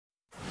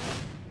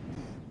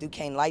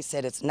Duquesne Light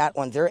said it's not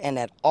on their end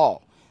at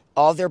all.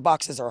 All their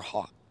boxes are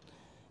hot.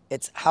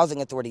 It's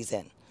housing authority's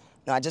end.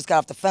 Now, I just got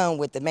off the phone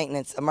with the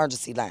maintenance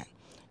emergency line.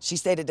 She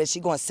stated that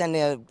she's going to send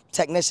a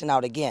technician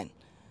out again.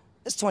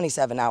 It's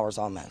 27 hours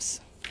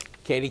almost.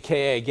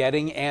 KDKA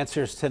getting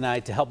answers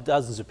tonight to help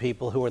dozens of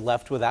people who are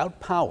left without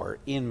power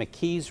in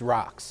McKees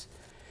Rocks.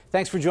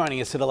 Thanks for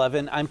joining us at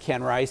 11. I'm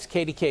Ken Rice.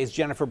 KDKA's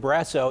Jennifer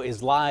Barrasso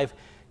is live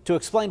to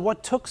explain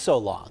what took so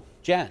long.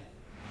 Jen.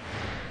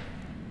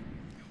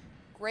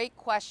 Great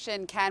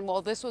question, Ken.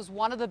 Well, this was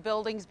one of the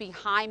buildings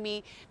behind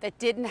me that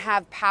didn't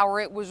have power.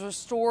 It was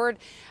restored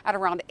at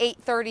around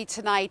 8:30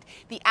 tonight.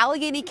 The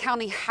Allegheny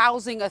County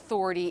Housing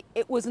Authority,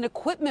 it was an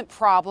equipment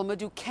problem, a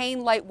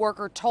Duquesne Light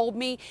worker told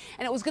me,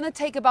 and it was going to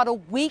take about a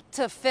week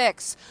to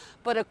fix.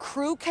 But a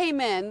crew came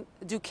in,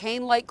 a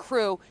Duquesne Light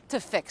crew, to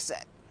fix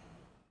it.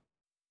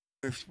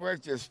 The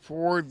sweat just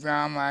poured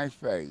down my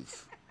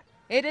face.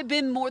 It had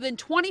been more than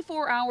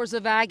 24 hours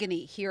of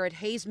agony here at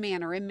Hays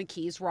Manor in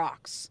McKees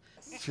Rocks.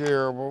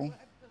 Terrible,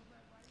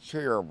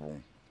 terrible.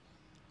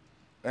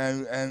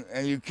 And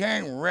you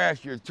can't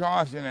rest, you're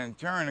tossing and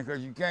turning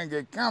because you can't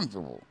get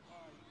comfortable.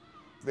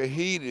 The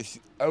heat is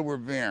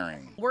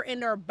overbearing. We're in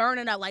there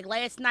burning up. Like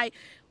last night,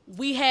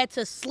 we had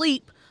to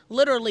sleep.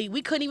 Literally,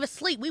 we couldn't even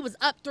sleep. We was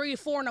up 3 or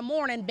 4 in the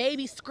morning,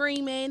 baby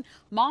screaming.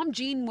 Mom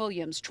Jean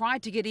Williams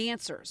tried to get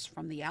answers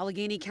from the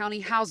Allegheny County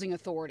Housing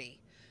Authority.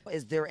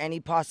 Is there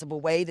any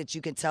possible way that you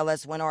can tell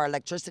us when our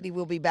electricity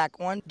will be back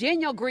on?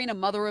 Danielle Green, a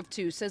mother of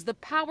 2, says the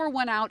power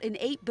went out in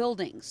 8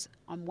 buildings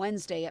on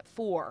Wednesday at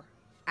 4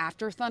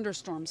 after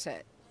thunderstorms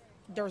hit.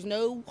 There's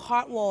no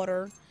hot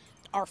water.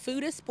 Our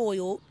food is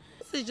spoiled.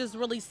 This is just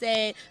really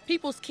sad.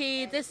 People's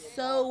kids, it's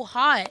so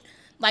hot.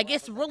 Like,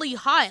 it's really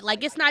hot.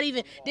 Like, it's not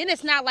even, then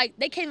it's not like,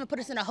 they can't even put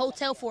us in a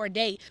hotel for a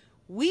day.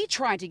 We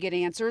tried to get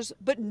answers,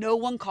 but no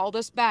one called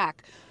us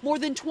back. More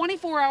than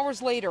 24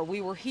 hours later, we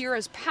were here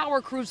as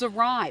power crews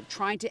arrived,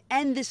 trying to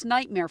end this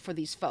nightmare for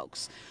these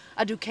folks.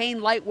 A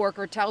Duquesne Light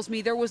worker tells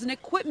me there was an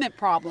equipment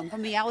problem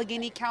from the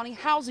Allegheny County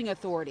Housing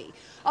Authority.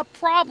 A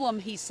problem,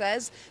 he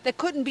says, that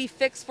couldn't be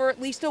fixed for at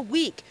least a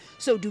week.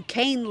 So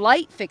Duquesne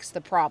Light fixed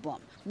the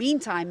problem.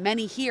 Meantime,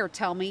 many here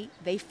tell me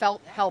they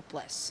felt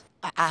helpless.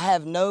 I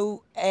have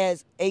no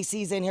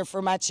ACs in here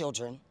for my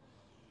children.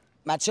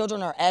 My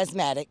children are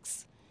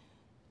asthmatics.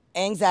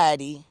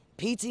 Anxiety,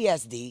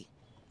 PTSD.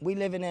 We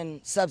living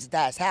in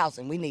subsidized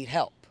housing. We need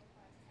help.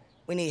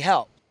 We need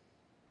help.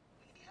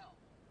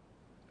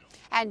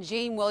 And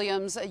Jean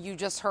Williams, you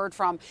just heard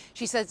from,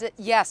 she says that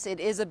yes, it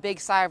is a big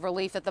sigh of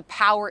relief that the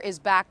power is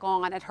back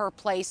on at her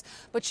place,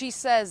 but she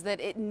says that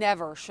it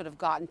never should have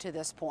gotten to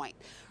this point.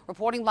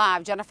 Reporting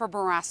live, Jennifer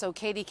Barrasso,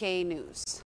 KDKA News.